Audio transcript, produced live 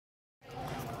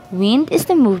Wind is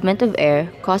the movement of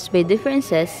air caused by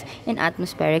differences in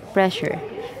atmospheric pressure.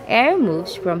 Air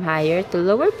moves from higher to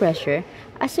lower pressure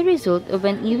as a result of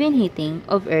an even heating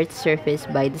of Earth's surface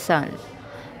by the sun.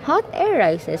 Hot air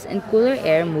rises and cooler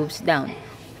air moves down,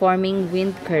 forming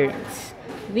wind currents.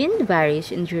 Wind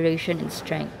varies in duration and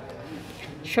strength.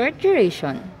 Short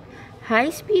duration.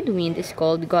 High-speed wind is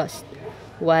called gust,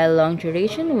 while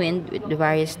long-duration wind with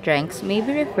various strengths may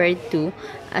be referred to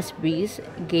as breeze,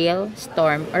 gale,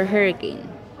 storm, or hurricane.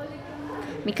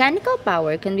 Mechanical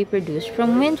power can be produced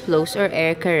from wind flows or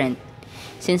air current.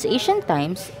 Since ancient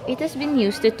times, it has been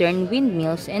used to turn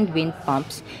windmills and wind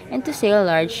pumps and to sail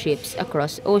large ships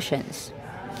across oceans.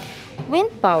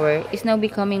 Wind power is now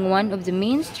becoming one of the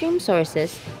mainstream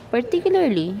sources,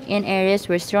 particularly in areas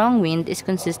where strong wind is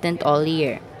consistent all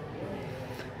year.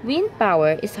 Wind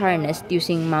power is harnessed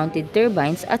using mounted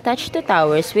turbines attached to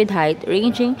towers with height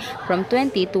ranging from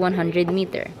 20 to 100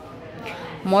 meters.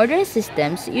 Modern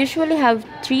systems usually have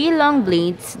three long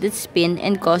blades that spin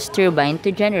and cause turbine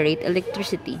to generate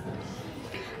electricity.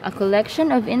 A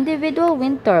collection of individual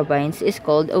wind turbines is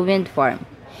called a wind farm.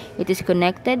 It is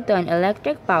connected to an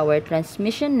electric power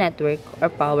transmission network or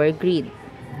power grid.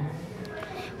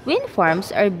 Wind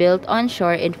farms are built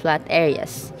onshore in flat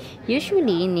areas,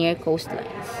 usually near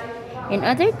coastlines. In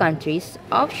other countries,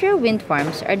 offshore wind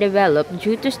farms are developed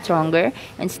due to stronger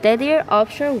and steadier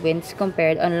offshore winds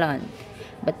compared on land,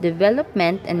 but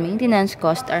development and maintenance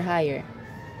costs are higher.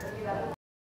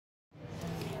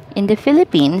 In the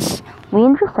Philippines,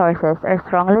 wind resources are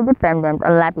strongly dependent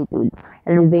on latitude,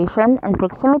 elevation, and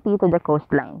proximity to the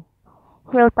coastline.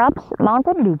 Hilltops,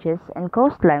 mountain ridges, and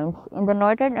coastlines in the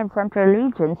northern and central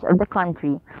regions of the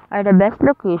country are the best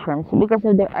locations because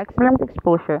of their excellent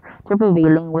exposure to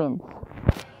prevailing winds.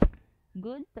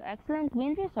 Good to excellent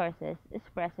wind resources is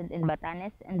present in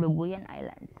Batanes and Babuyan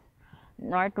Islands,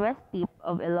 northwest tip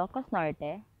of Ilocos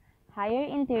Norte, higher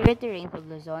interior terrains of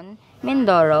Luzon,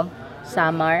 Mindoro,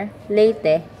 Samar,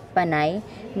 Leyte, Panay,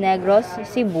 Negros,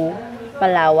 Cebu,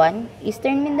 Palawan,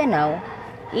 Eastern Mindanao,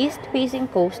 east-facing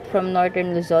coast from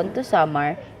northern Luzon to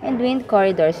Samar, and wind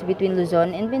corridors between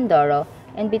Luzon and Mindoro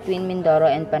and between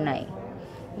Mindoro and Panay.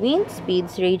 Wind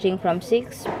speeds ranging from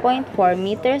 6.4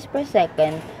 meters per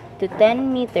second to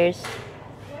 10 meters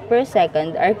per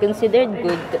second are considered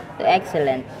good to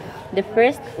excellent. The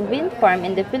first wind farm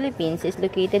in the Philippines is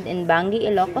located in Bangi,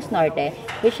 Ilocos Norte,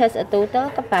 which has a total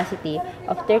capacity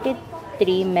of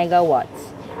 33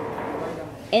 megawatts.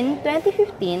 In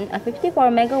 2015, a 54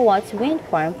 megawatts wind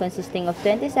farm consisting of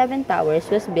 27 towers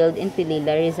was built in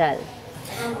Pilila, Rizal.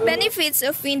 Benefits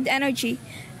of wind energy.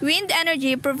 Wind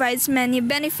energy provides many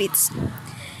benefits.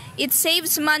 It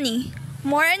saves money.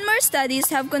 More and more studies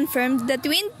have confirmed that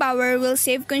wind power will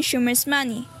save consumers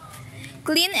money.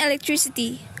 Clean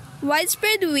electricity.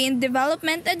 Widespread wind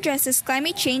development addresses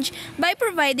climate change by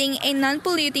providing a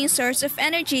non-polluting source of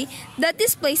energy that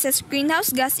displaces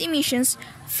greenhouse gas emissions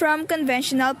from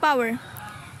conventional power.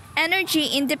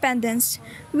 Energy independence.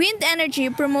 Wind energy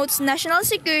promotes national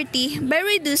security by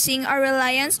reducing our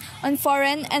reliance on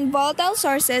foreign and volatile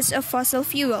sources of fossil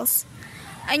fuels.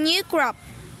 A new crop.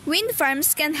 Wind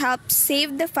farms can help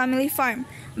save the family farm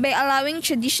by allowing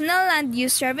traditional land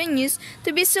use revenues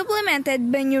to be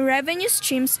supplemented by new revenue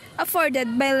streams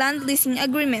afforded by land leasing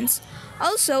agreements.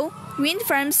 Also, wind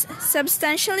farms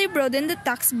substantially broaden the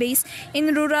tax base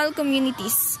in rural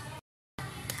communities.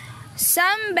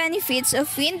 Some benefits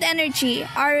of wind energy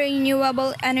are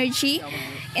renewable energy,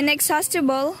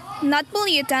 inexhaustible, not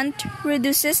pollutant,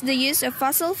 reduces the use of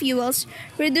fossil fuels,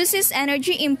 reduces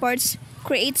energy imports,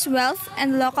 creates wealth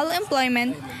and local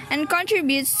employment, and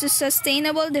contributes to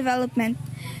sustainable development.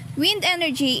 Wind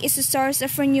energy is a source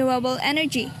of renewable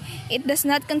energy. It does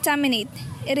not contaminate.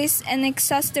 It is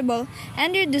inexhaustible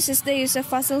and reduces the use of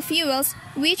fossil fuels,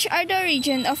 which are the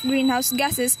origin of greenhouse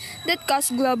gases that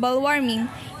cause global warming.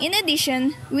 In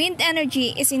addition, wind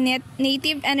energy is a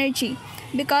native energy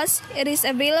because it is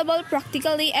available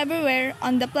practically everywhere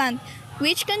on the planet,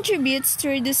 which contributes to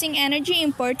reducing energy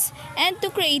imports and to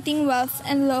creating wealth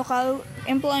and local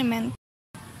employment.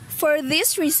 For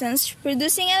these reasons,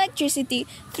 producing electricity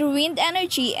through wind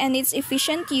energy and its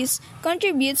efficient use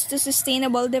contributes to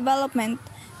sustainable development.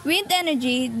 Wind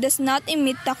energy does not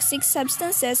emit toxic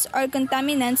substances or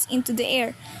contaminants into the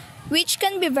air, which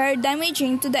can be very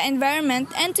damaging to the environment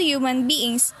and to human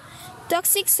beings.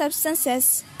 Toxic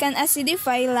substances can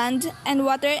acidify land and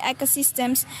water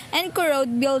ecosystems and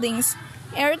corrode buildings.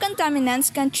 Air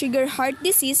contaminants can trigger heart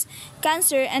disease,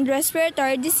 cancer, and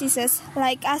respiratory diseases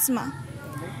like asthma.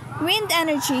 Wind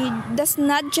energy does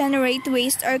not generate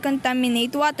waste or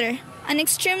contaminate water. an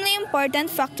extremely important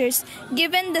factor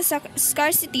given the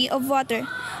scarcity of water.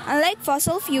 Unlike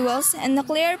fossil fuels and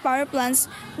nuclear power plants,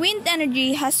 wind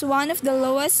energy has one of the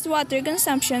lowest water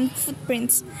consumption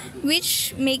footprints,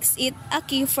 which makes it a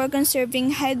key for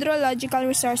conserving hydrological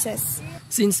resources.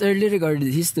 Since early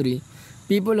recorded history,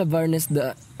 people have harnessed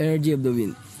the energy of the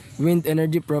wind. Wind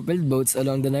energy propelled boats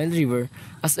along the Nile River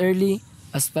as early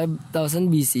as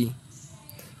 5000 BC.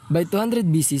 By 200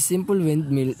 BC, simple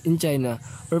windmills in China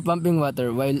were pumping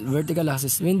water, while vertical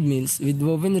axis windmills with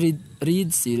woven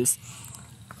reed seals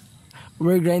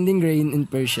were grinding grain in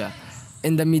Persia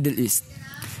and the Middle East.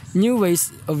 New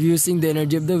ways of using the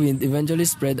energy of the wind eventually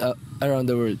spread around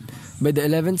the world. By the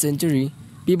 11th century,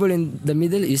 people in the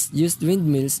Middle East used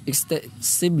windmills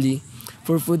extensively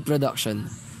for food production.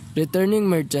 Returning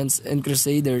merchants and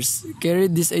crusaders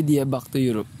carried this idea back to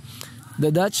Europe.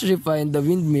 The Dutch refined the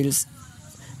windmills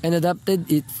and adapted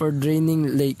it for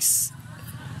draining lakes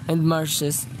and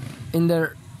marshes in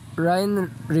the Rhine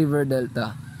River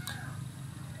Delta.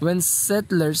 When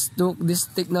settlers took this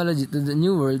technology to the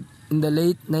New World in the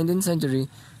late 19th century,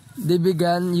 they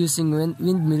began using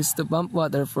windmills to pump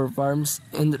water for farms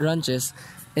and ranches,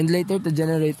 and later to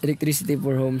generate electricity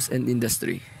for homes and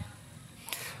industry.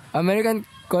 American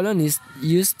colonists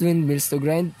used windmills to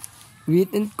grind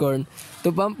wheat and corn,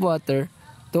 to pump water,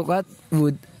 to cut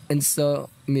wood, and saw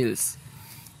mills.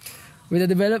 With the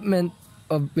development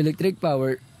of electric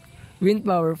power, wind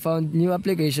power found new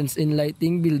applications in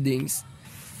lighting buildings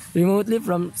remotely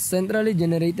from centrally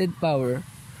generated power.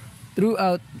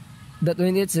 Throughout the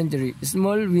 20th century,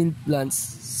 small wind plants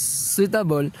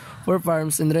suitable for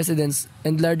farms and residents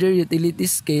and larger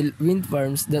utility-scale wind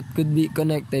farms that could be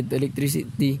connected to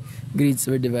electricity grids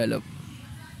were developed.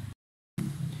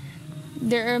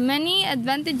 There are many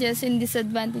advantages and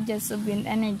disadvantages of wind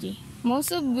energy,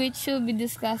 most of which will be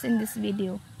discussed in this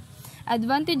video.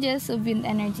 Advantages of wind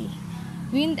energy.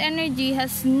 Wind energy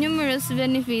has numerous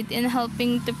benefits in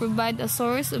helping to provide a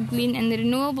source of clean and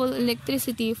renewable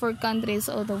electricity for countries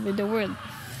all over the world.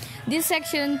 This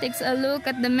section takes a look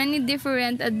at the many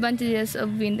different advantages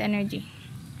of wind energy.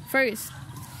 First,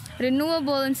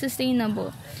 renewable and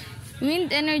sustainable.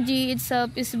 Wind energy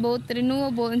itself is both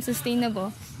renewable and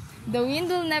sustainable. The wind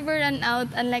will never run out,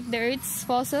 unlike the Earth's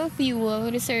fossil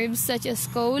fuel reserves such as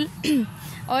coal,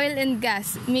 oil, and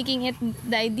gas, making it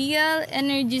the ideal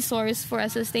energy source for a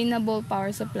sustainable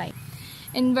power supply.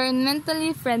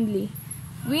 Environmentally friendly.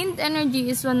 Wind energy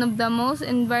is one of the most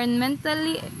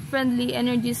environmentally friendly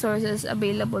energy sources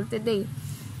available today.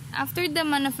 After the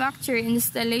manufacture and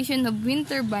installation of wind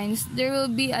turbines, there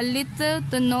will be a little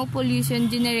to no pollution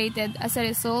generated as a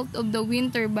result of the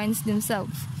wind turbines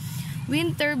themselves.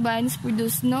 Wind turbines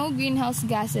produce no greenhouse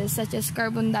gases such as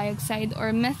carbon dioxide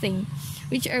or methane,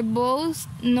 which are both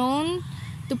known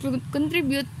to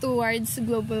contribute towards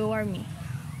global warming.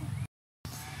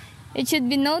 It should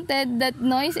be noted that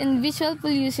noise and visual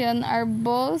pollution are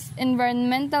both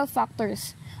environmental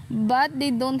factors, but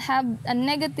they don't have a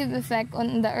negative effect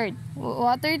on the earth,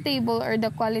 water table, or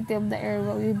the quality of the air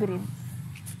we breathe.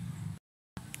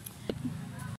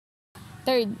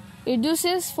 Third,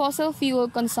 reduces fossil fuel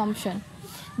consumption.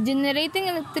 Generating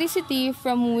electricity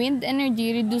from wind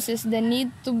energy reduces the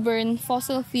need to burn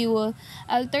fossil fuel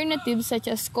alternatives such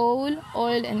as coal,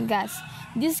 oil, and gas.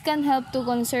 This can help to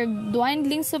conserve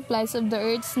dwindling supplies of the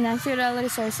Earth's natural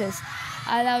resources,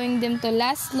 allowing them to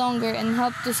last longer and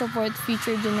help to support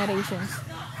future generations.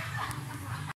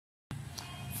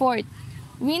 Fourth,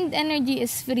 wind energy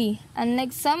is free.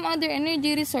 Unlike some other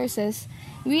energy resources,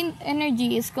 wind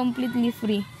energy is completely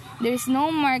free. There is no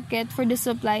market for the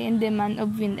supply and demand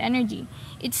of wind energy.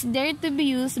 It's there to be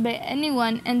used by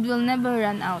anyone and will never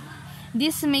run out.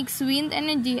 This makes wind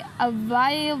energy a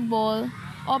viable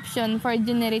option for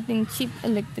generating cheap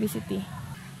electricity.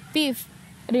 Fifth,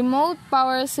 remote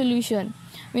power solution.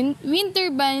 Wind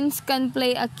turbines can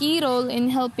play a key role in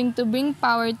helping to bring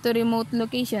power to remote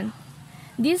locations.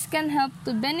 This can help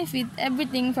to benefit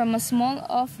everything from a small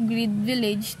off-grid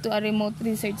village to a remote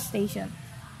research station.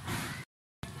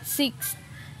 Sixth,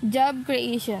 job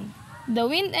creation. The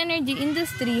wind energy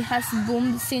industry has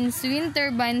boomed since wind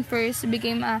turbine first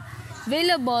became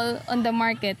available on the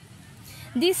market.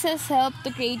 This has helped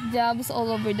to create jobs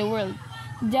all over the world.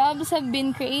 Jobs have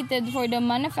been created for the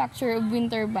manufacture of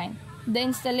wind turbine, the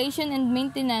installation and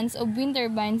maintenance of wind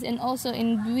turbines, and also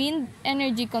in wind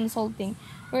energy consulting,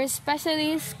 where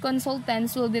specialist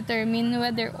consultants will determine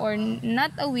whether or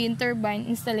not a wind turbine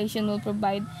installation will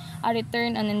provide a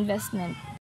return on investment.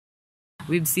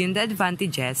 We've seen the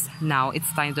advantages. Now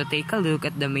it's time to take a look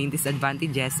at the main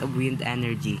disadvantages of wind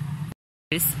energy.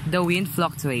 First, the wind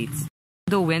fluctuates.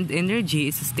 Though wind energy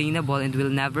is sustainable and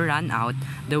will never run out,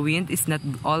 the wind is not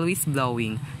always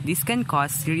blowing. This can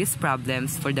cause serious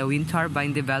problems for the wind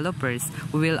turbine developers,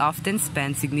 who will often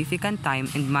spend significant time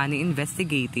and money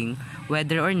investigating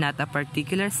whether or not a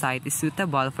particular site is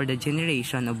suitable for the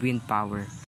generation of wind power.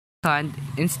 Second,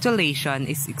 installation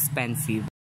is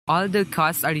expensive. Although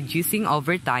costs are reducing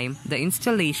over time, the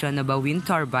installation of a wind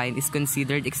turbine is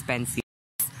considered expensive.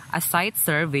 A site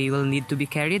survey will need to be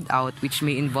carried out, which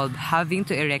may involve having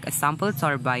to erect a sample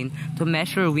turbine to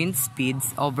measure wind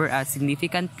speeds over a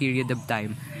significant period of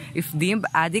time. If deemed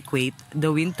adequate, the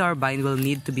wind turbine will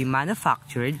need to be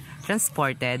manufactured,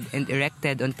 transported, and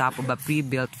erected on top of a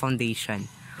pre-built foundation.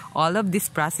 All of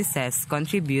these processes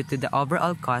contribute to the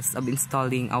overall cost of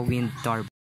installing a wind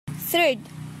turbine. Third,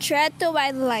 threat to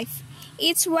wildlife.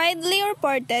 It's widely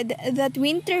reported that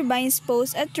wind turbines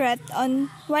pose a threat on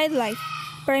wildlife,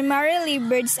 primarily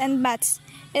birds and bats.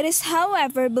 It is,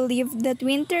 however, believed that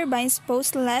wind turbines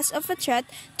pose less of a threat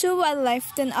to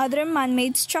wildlife than other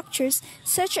man-made structures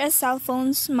such as cell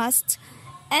phones, masts,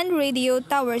 and radio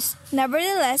towers.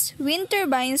 Nevertheless, wind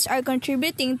turbines are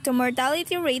contributing to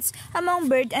mortality rates among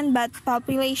bird and bat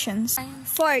populations.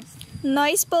 Fourth,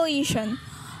 noise pollution.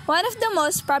 One of the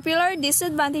most popular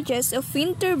disadvantages of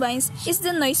wind turbines is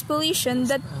the noise pollution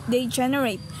that they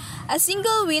generate. A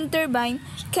single wind turbine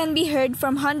can be heard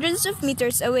from hundreds of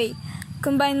meters away.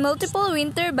 Combine multiple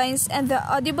wind turbines and the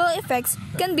audible effects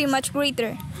can be much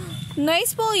greater.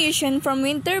 Noise pollution from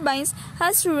wind turbines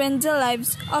has ruined the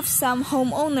lives of some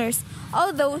homeowners.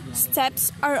 Although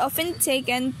steps are often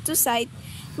taken to site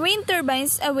wind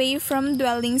turbines away from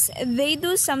dwellings, they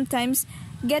do sometimes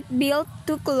get built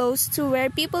too close to where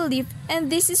people live,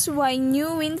 and this is why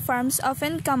new wind farms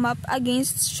often come up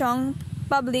against strong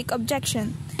public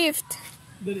objection. Fifth,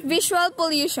 visual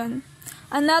pollution.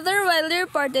 Another widely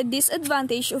reported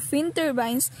disadvantage of wind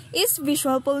turbines is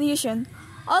visual pollution.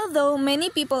 Although many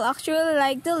people actually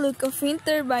like the look of wind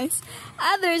turbines,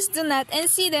 others do not and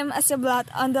see them as a blot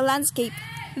on the landscape.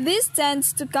 This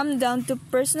tends to come down to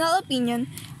personal opinion,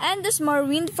 and as more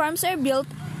wind farms are built,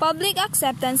 public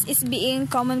acceptance is being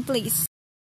commonplace.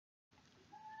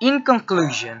 In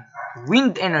conclusion,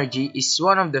 wind energy is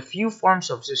one of the few forms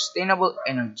of sustainable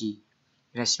energy.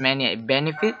 It has many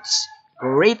benefits,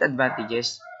 great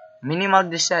advantages, minimal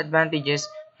disadvantages,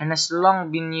 and has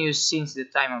long been used since the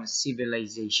time of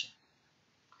civilization.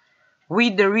 We,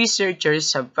 the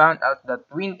researchers, have found out that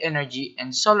wind energy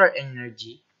and solar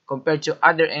energy, compared to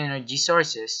other energy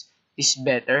sources, is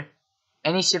better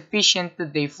and is sufficient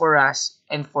today for us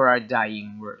and for our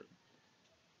dying world.